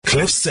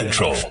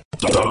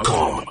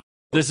CliffCentral.com.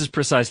 This is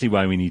precisely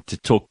why we need to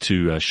talk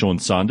to Sean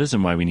Sanders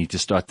and why we need to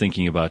start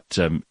thinking about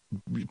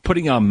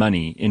putting our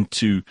money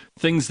into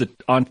things that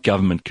aren't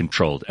government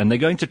controlled. And they're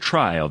going to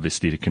try,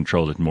 obviously, to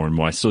control it more and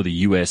more. I saw the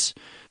US,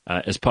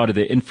 as part of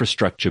their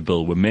infrastructure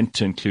bill, were meant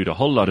to include a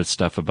whole lot of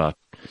stuff about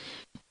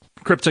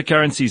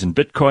cryptocurrencies and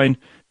Bitcoin,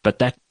 but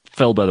that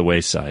fell by the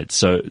wayside.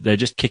 So they're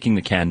just kicking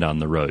the can down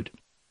the road.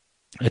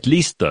 At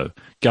least, though,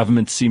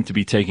 governments seem to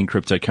be taking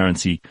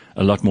cryptocurrency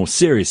a lot more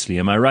seriously.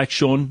 Am I right,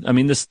 Sean? I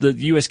mean, the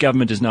U.S.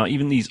 government is now,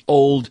 even these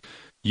old,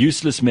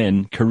 useless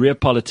men, career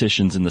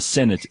politicians in the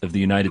Senate of the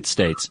United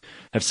States,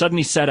 have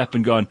suddenly sat up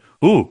and gone,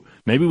 ooh,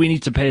 maybe we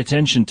need to pay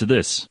attention to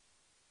this.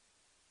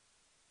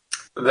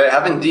 They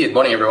have indeed.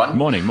 Morning, everyone.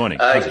 Morning.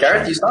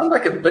 Gareth, you sound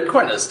like a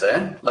Bitcoinist,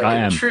 eh? Like I a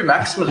am. true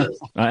maximalist.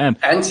 I am.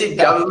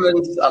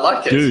 Anti-government, I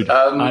like it. Dude,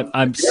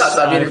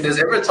 if there's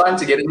ever time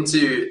to get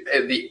into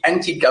the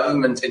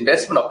anti-government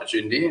investment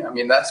opportunity, I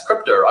mean, that's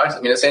crypto, right?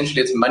 I mean,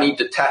 essentially, it's money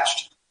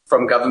detached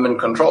from government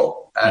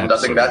control. And Absolutely.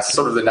 I think that's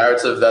sort of the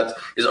narrative that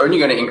is only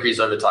going to increase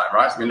over time,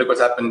 right? I mean, look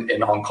what's happened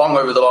in Hong Kong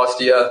over the last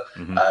year.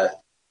 Mm-hmm.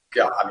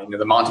 The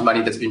amount of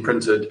money that's been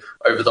printed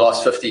over the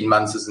last 15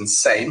 months is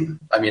insane.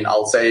 I mean,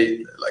 I'll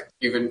say, like,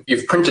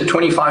 you've printed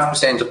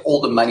 25% of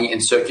all the money in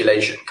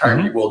circulation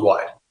currently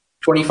worldwide.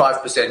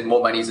 25%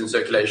 more money is in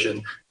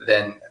circulation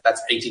than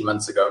that's 18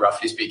 months ago,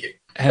 roughly speaking.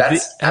 Have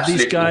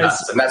these guys,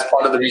 nuts. And that's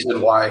part of the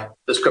reason why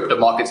this crypto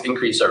market's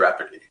increased so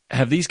rapidly.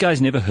 Have these guys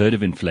never heard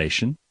of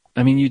inflation?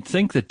 I mean, you'd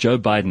think that Joe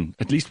Biden,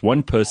 at least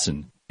one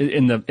person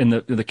in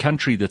the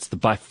country that's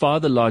by far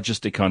the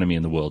largest economy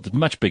in the world,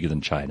 much bigger than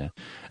China,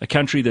 a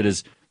country that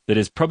is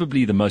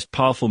probably the most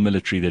powerful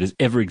military that has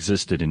ever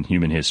existed in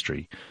human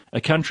history, a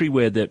country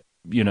where there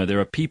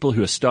are people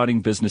who are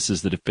starting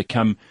businesses that have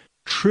become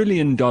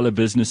trillion-dollar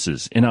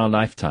businesses in our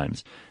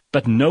lifetimes,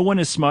 but no one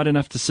is smart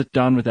enough to sit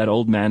down with that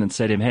old man and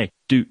say to him, "Hey,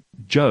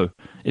 Joe,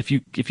 if you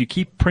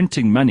keep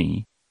printing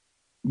money,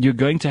 you're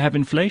going to have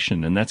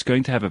inflation, and that's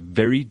going to have a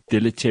very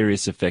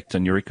deleterious effect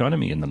on your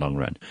economy in the long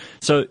run."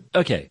 So,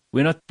 okay,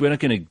 we're not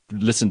going to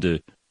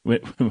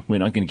we're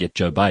not going to get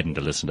Joe Biden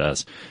to listen to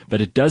us,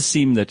 but it does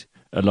seem that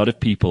a lot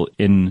of people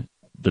in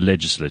the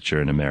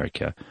legislature in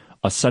America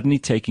are suddenly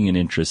taking an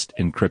interest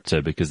in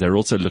crypto because they're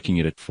also looking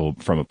at it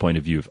from a point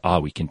of view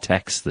of, we can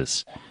tax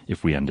this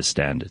if we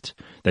understand it.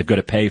 They've got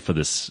to pay for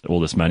all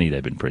this money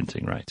they've been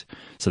printing, right?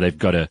 So they've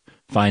got to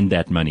find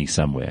that money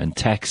somewhere, and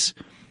tax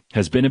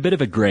has been a bit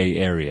of a gray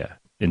area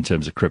in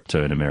terms of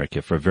crypto in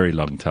America for a very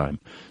long time.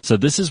 So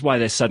this is why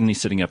they're suddenly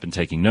sitting up and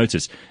taking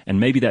notice. And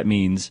maybe that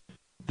means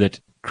that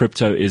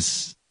crypto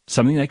is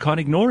something they can't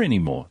ignore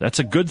anymore. That's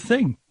a good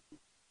thing.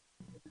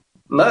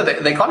 No,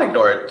 they can't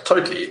ignore it,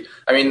 totally.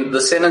 I mean, the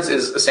Senate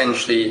is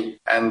essentially,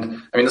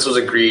 and I mean, this was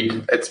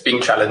agreed, it's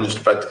being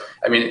challenged, but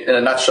I mean, in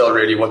a nutshell,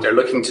 really, what they're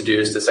looking to do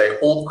is to say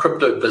all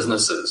crypto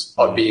businesses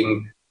are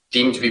being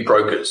deemed to be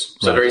brokers.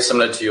 So very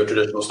similar to your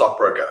traditional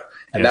stockbroker.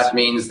 And that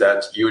means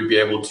that you would be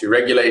able to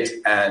regulate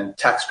and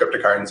tax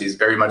cryptocurrencies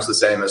very much the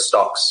same as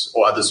stocks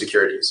or other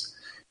securities.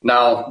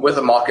 Now, with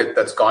a market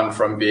that's gone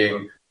from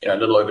being, a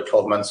little over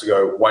 12 months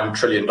ago, $1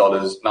 trillion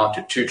now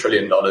to $2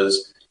 trillion,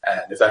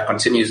 and if that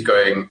continues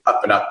going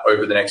up and up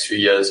over the next few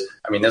years,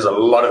 I mean, there's a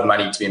lot of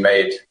money to be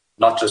made,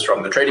 not just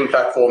from the trading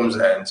platforms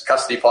and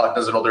custody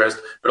partners and all the rest,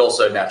 but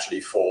also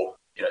naturally for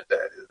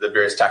the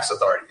various tax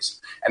authorities.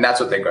 And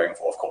that's what they're going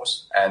for, of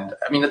course. And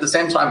I mean, at the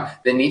same time,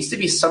 there needs to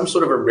be some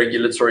sort of a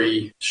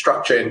regulatory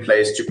structure in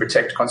place to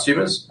protect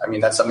consumers. I mean,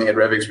 that's something at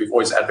Revix we've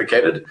always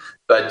advocated,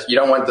 but you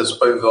don't want this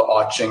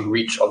overarching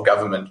reach of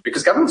government,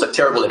 because governments are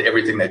terrible at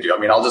everything they do. I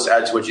mean, I'll just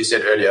add to what you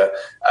said earlier.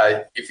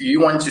 If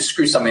you want to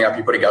screw something up,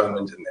 you put a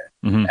government in there.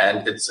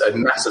 And it's a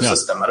massive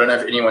system. I don't know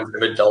if anyone's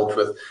ever dealt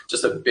with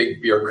just a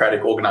big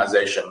bureaucratic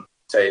organization,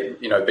 say,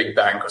 big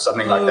bank or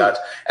something like that.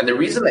 And the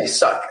reason they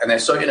suck and they're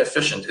so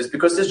inefficient is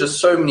because there's just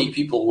so many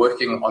people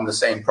working on the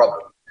same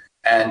problem.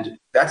 And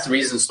that's the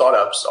reason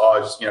startups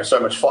are, so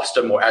much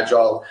faster, more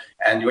agile.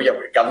 And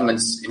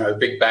governments,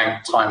 big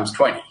bank times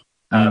 20.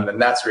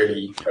 And that's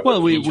really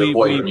well.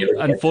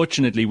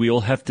 Unfortunately, we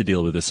all have to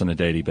deal with this on a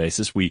daily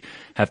basis. We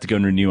have to go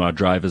and renew our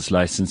driver's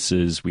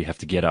licenses. We have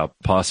to get our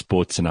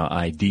passports and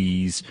our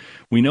IDs.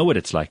 We know what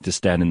it's like to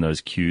stand in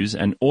those queues,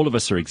 and all of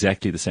us are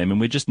exactly the same,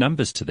 and we're just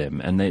numbers to them.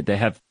 And they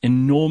have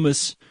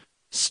enormous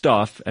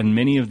staff, and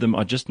many of them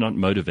are just not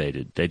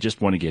motivated. They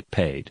just want to get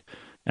paid.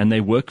 And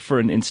they work for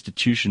an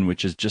institution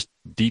which is just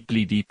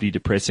deeply, deeply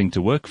depressing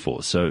to work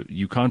for. So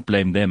you can't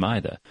blame them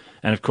either.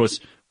 And of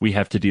course, we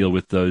have to deal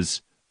with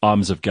those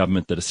arms of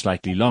government that are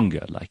slightly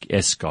longer, like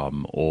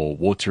Eskom or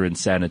water and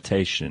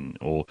sanitation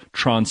or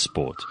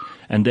transport.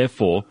 And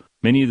therefore,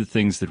 many of the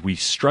things that we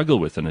struggle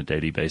with on a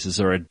daily basis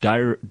are a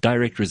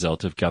direct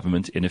result of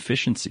government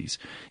inefficiencies.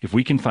 If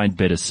we can find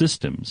better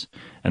systems,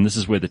 and this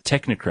is where the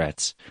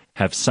technocrats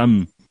have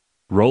some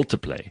role to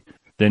play,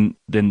 then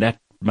that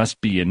must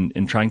be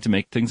in trying to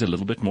make things a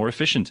little bit more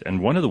efficient.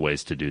 And one of the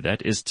ways to do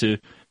that is to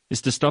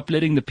stop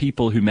letting the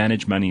people who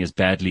manage money as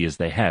badly as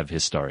they have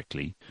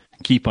historically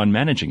keep on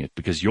managing it,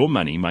 because your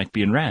money might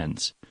be in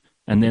rands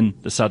and then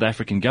the South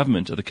African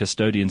government are the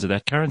custodians of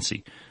that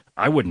currency.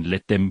 I wouldn't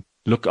let them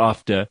look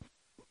after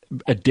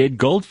a dead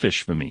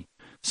goldfish for me.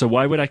 So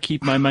why would I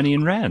keep my money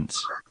in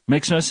rands?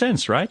 Makes no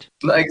sense, right?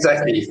 No,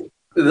 exactly.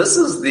 This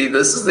is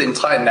the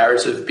entire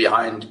narrative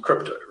behind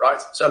crypto, right?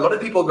 So a lot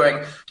of people are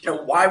going,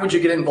 why would you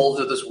get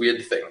involved with this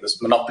weird thing,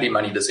 this monopoly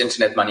money, this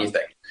internet money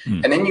thing?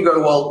 And then you go,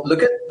 well,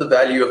 look at the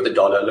value of the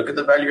dollar, look at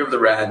the value of the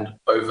rand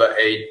over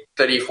a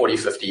 30, 40,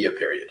 50-year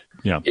period.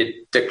 Yeah.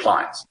 It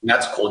declines. And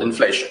that's called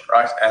inflation,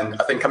 right? And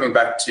I think coming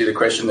back to the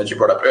question that you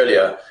brought up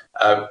earlier,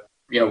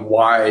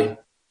 why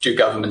do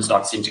governments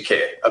not seem to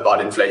care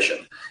about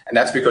inflation? And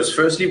that's because,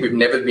 firstly, we've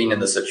never been in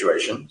this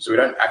situation, so we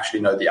don't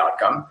actually know the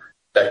outcome.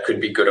 That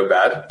could be good or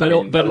bad. But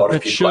a lot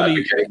of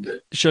people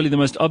surely the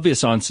most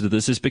obvious answer to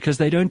this is because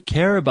they don't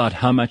care about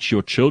how much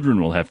your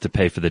children will have to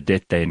pay for the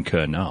debt they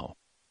incur now.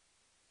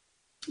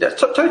 Yeah,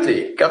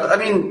 totally. I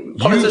mean,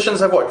 politicians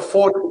have what,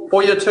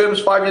 4-year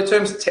terms, 5-year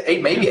terms,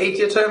 maybe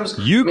 8-year terms?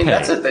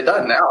 That's it. They're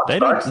done now.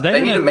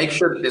 They need to make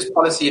sure that there's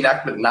policy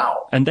enactment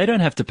now. And they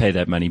don't have to pay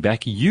that money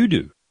back. You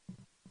do.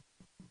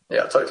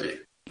 Yeah, totally.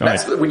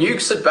 When you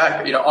sit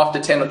back, after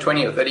 10 or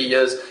 20 or 30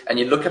 years, and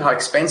you look at how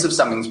expensive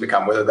something's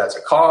become, whether that's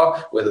a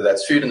car, whether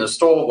that's food in the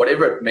store,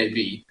 whatever it may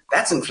be,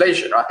 that's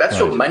inflation, right? That's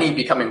your money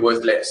becoming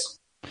worth less.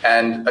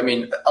 And I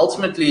mean,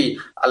 ultimately,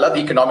 I love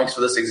economics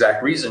for this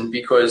exact reason,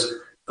 because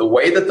the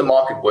way that the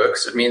market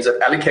works, it means it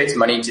allocates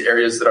money to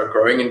areas that are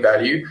growing in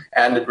value,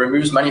 and it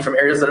removes money from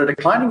areas that are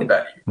declining in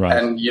value. Right.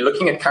 And you're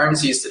looking at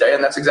currencies today,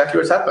 and that's exactly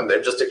what's happened.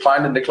 They've just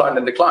declined and declined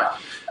and declined.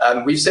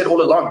 And we've said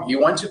all along, you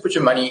want to put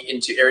your money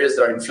into areas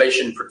that are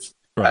inflation-proof,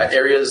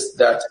 areas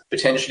that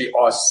potentially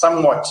are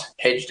somewhat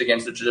hedged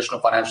against the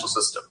traditional financial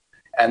system.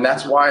 And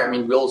that's why,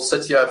 we'll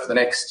sit here for the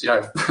next,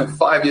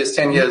 5 years,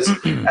 10 years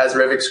as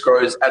Revix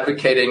grows,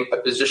 advocating a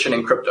position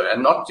in crypto,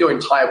 and not your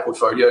entire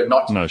portfolio,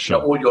 not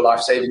all your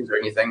life savings or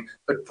anything,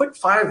 but put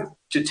 5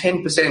 to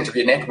 10% of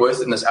your net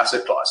worth in this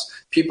asset class.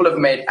 People have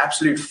made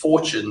absolute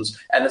fortunes,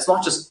 and it's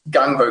not just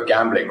gung-ho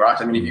gambling,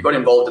 right? If you got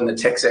involved in the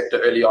tech sector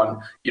early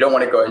on, you don't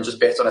want to go and just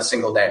bet on a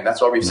single name.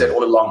 That's why we've said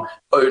all along,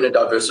 own a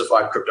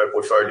diversified crypto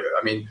portfolio.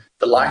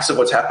 The likes of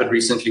what's happened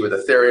recently with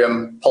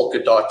Ethereum,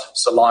 Polkadot,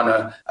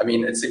 Solana,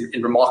 it's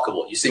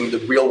remarkable. You're seeing the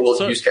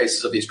real-world use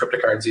cases of these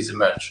cryptocurrencies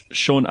emerge.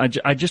 Sean,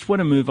 I just want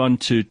to move on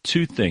to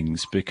two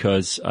things,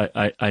 because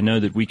I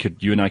know that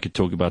you and I could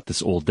talk about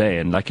this all day,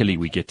 and luckily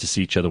we get to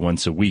see each other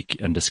once a week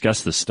and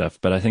discuss this stuff.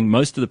 But I think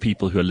most of the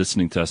people who are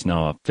listening to us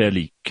now are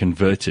fairly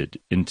converted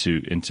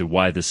into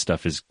why this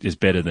stuff is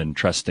better than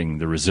trusting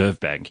the Reserve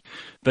Bank.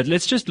 But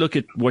let's just look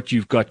at what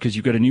you've got, because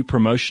you've got a new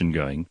promotion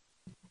going.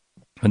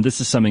 And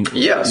this is something,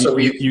 so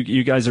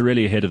you guys are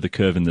really ahead of the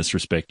curve in this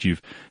respect.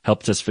 You've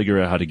helped us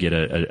figure out how to get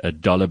a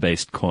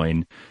dollar-based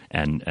coin,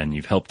 and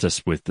you've helped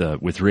us with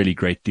really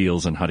great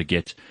deals on how to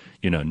get,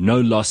 no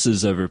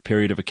losses over a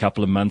period of a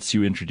couple of months.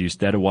 You introduced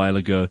that a while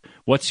ago.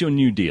 What's your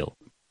new deal?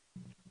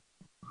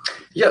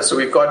 Yeah, so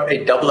we've got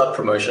a double up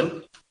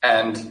promotion,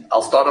 and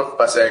I'll start off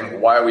by saying,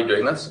 why are we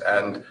doing this?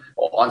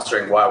 Or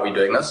answering why are we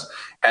doing this?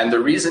 And the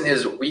reason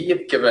is we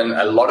have given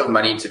a lot of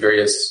money to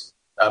various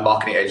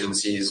marketing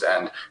agencies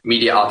and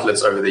media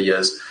outlets over the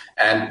years.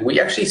 And we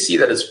actually see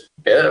that it's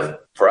better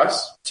for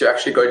us to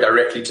actually go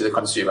directly to the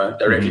consumer,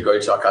 directly go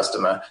to our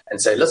customer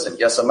and say, listen,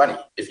 here's some money.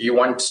 If you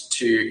want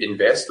to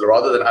invest,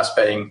 rather than us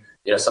paying,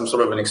 some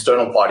sort of an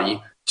external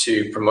party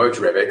to promote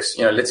Revix,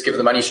 let's give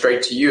the money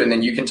straight to you, and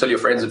then you can tell your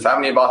friends and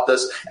family about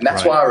this. And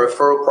that's why our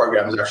referral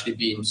program has actually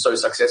been so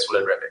successful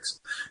at Revix.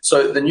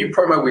 So the new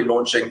promo we're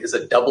launching is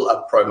a double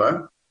up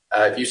promo.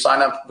 If you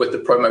sign up with the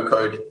promo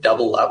code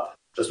double up,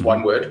 just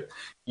one word,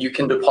 you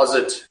can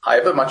deposit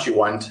however much you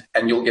want,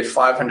 and you'll get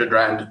 500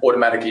 Rand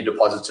automatically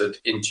deposited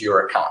into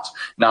your account.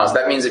 Now,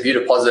 that means if you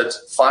deposit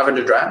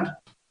 500 Rand,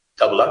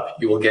 double up,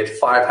 you will get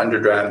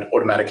 500 Rand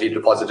automatically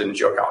deposited into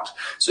your account.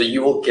 So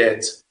you will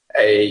get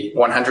a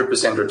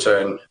 100%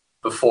 return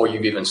before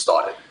you've even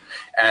started.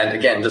 And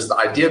again, just the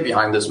idea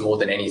behind this more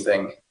than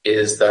anything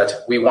is that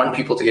we want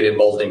people to get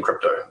involved in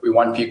crypto. We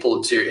want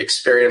people to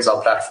experience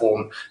our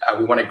platform.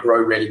 We want to grow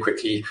really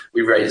quickly.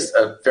 We raised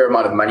a fair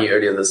amount of money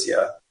earlier this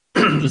year.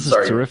 This is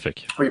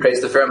terrific. We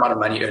raised a fair amount of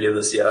money earlier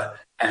this year,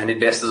 and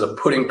investors are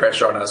putting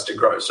pressure on us to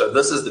grow. So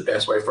this is the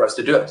best way for us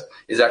to do it,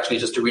 is actually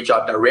just to reach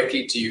out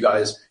directly to you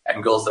guys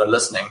and girls that are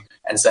listening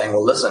and saying,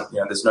 well, listen,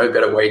 there's no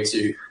better way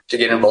to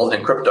get involved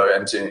in crypto,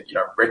 and to,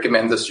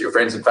 recommend this to your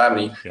friends and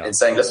family, and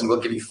saying, listen, we'll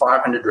give you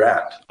 500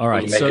 Rand All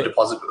right, when you make a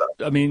deposit with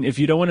us. If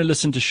you don't want to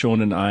listen to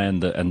Sean and I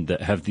and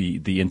have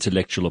the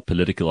intellectual or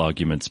political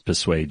arguments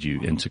persuade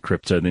you into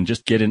crypto, then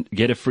just get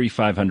a free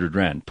 500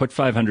 Rand. Put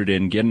 500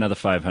 in, get another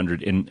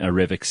 500 in a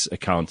Revix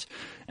account,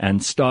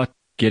 and start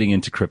getting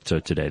into crypto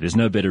today. There's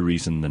no better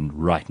reason than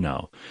right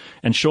now.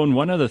 And Sean,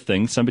 one other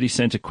thing, somebody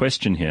sent a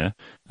question here,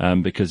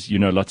 because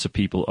lots of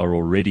people are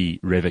already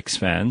Revix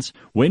fans.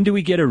 When do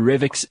we get a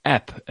Revix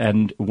app,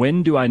 and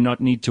when do I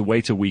not need to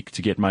wait a week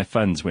to get my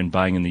funds when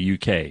buying in the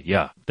UK?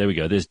 Yeah, there we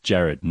go. There's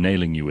Jared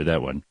nailing you with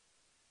that one.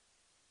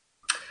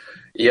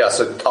 Yeah,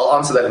 so I'll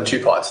answer that in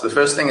two parts. The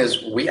first thing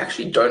is we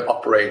actually don't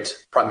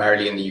operate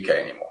primarily in the UK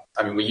anymore.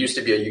 I mean, we used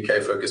to be a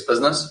UK-focused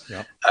business.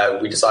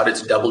 Yep. We decided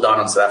to double down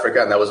on South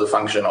Africa, and that was a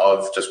function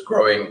of just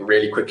growing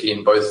really quickly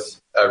in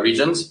both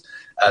regions.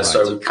 Right.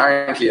 So we're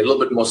currently a little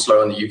bit more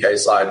slow on the UK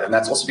side, and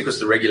that's also because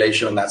the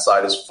regulation on that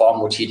side is far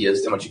more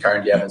tedious than what you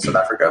currently have in South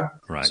Africa.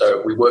 Right.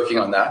 So we're working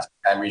on that,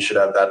 and we should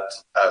have that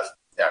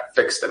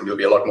fixed, and we'll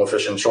be a lot more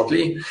efficient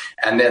shortly.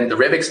 And then the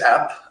Revix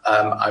app,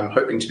 I'm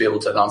hoping to be able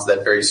to announce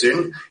that very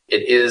soon.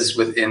 It is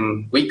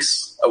within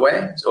weeks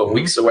away, or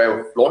weeks away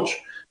of launch.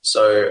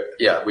 So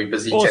yeah, we're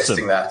busy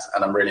testing that,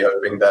 and I'm really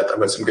hoping that I've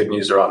got some good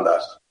news around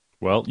that.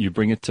 Well, you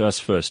bring it to us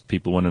first.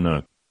 People want to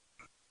know.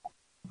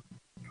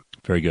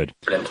 Very good.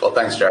 Brilliant. Well,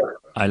 thanks, Jared.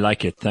 I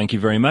like it. Thank you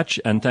very much.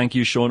 And thank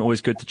you, Sean.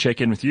 Always good to check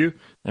in with you.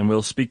 And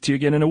we'll speak to you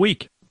again in a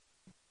week.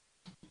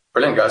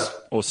 Brilliant, guys.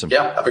 Awesome.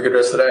 Yeah, have a good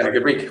rest of the day and a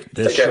good week.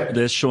 Take care.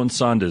 There's Sean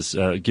Sanders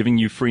giving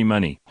you free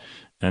money,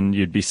 and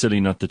you'd be silly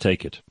not to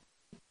take it.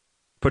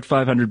 Put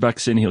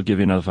 $500 in, he'll give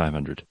you another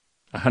 500.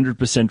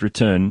 100%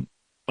 return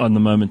on the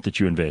moment that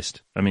you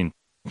invest. I mean,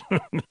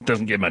 it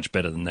doesn't get much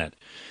better than that.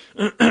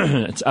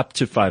 It's up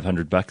to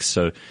 $500,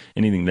 so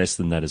anything less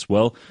than that as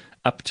well.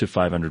 Up to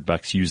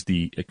 $500. Use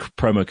the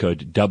promo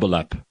code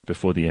DOUBLEUP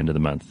before the end of the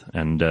month,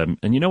 and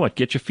you know what?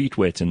 Get your feet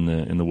wet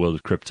in the world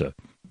of crypto.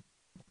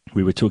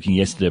 We were talking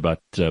yesterday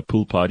about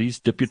pool parties.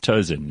 Dip your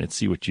toes in. Let's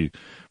see what you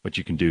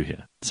can do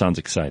here. Sounds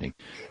exciting.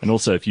 And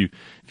also, if you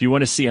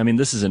want to see, I mean,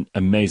 this is an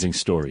amazing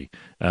story.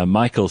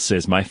 Michael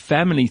says, my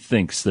family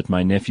thinks that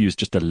my nephew is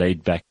just a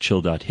laid-back,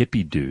 chilled-out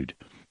hippie dude,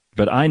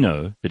 but I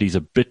know that he's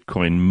a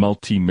Bitcoin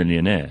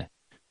multi-millionaire.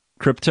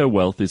 Crypto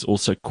wealth is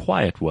also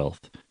quiet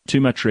wealth. Too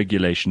much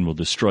regulation will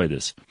destroy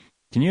this.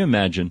 Can you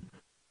imagine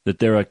that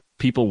there are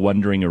people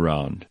wandering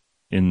around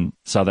in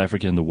South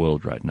Africa and the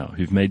world right now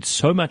who've made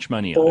so much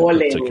money out of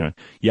crypto?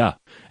 Yeah,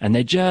 and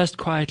they're just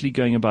quietly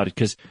going about it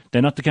because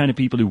they're not the kind of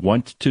people who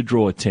want to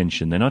draw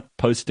attention. They're not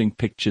posting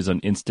pictures on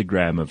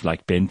Instagram of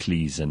like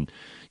Bentleys and,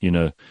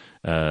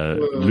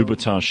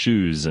 Louboutin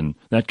shoes and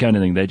that kind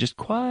of thing. They just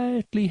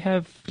quietly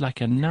have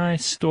like a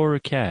nice store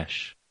of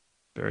cash.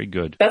 Very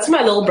good. That's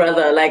my little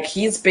brother. Like,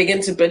 he's big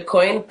into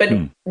Bitcoin, but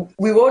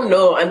we won't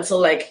know until,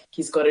 like,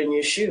 he's got a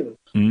new shoe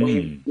or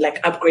he, like,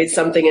 upgrades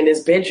something in his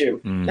bedroom.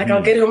 Like,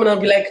 I'll get home and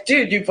I'll be like,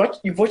 dude, you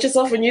bought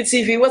yourself a new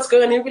TV. What's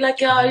going on? He'll be like,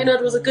 yeah,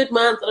 it was a good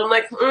month. And I'm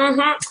like,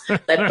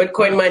 that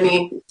Bitcoin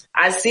money,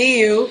 I see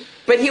you.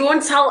 But he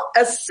won't tell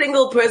a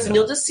single person.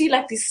 You'll just see,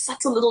 like, these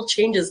subtle little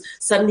changes.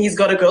 Suddenly he's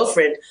got a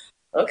girlfriend.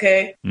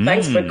 Okay,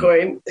 thanks,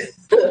 Bitcoin.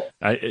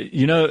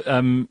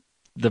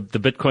 The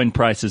Bitcoin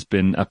price has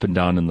been up and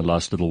down in the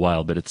last little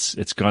while, but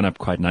it's gone up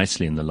quite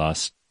nicely in the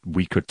last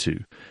week or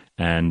two.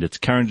 And it's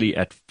currently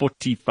at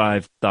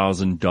 $45,000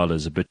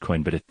 a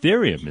Bitcoin, but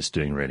Ethereum is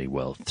doing really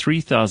well.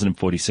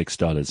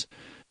 $3,046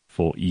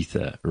 for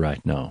Ether right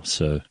now.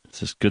 So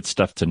it's just good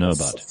stuff to know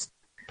about.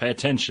 Pay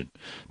attention.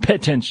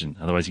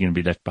 Otherwise you're going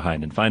to be left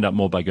behind. And find out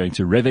more by going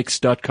to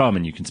Revix.com,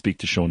 and you can speak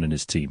to Sean and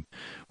his team,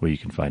 where you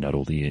can find out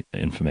all the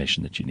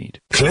information that you need.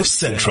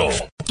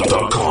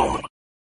 CliffCentral.com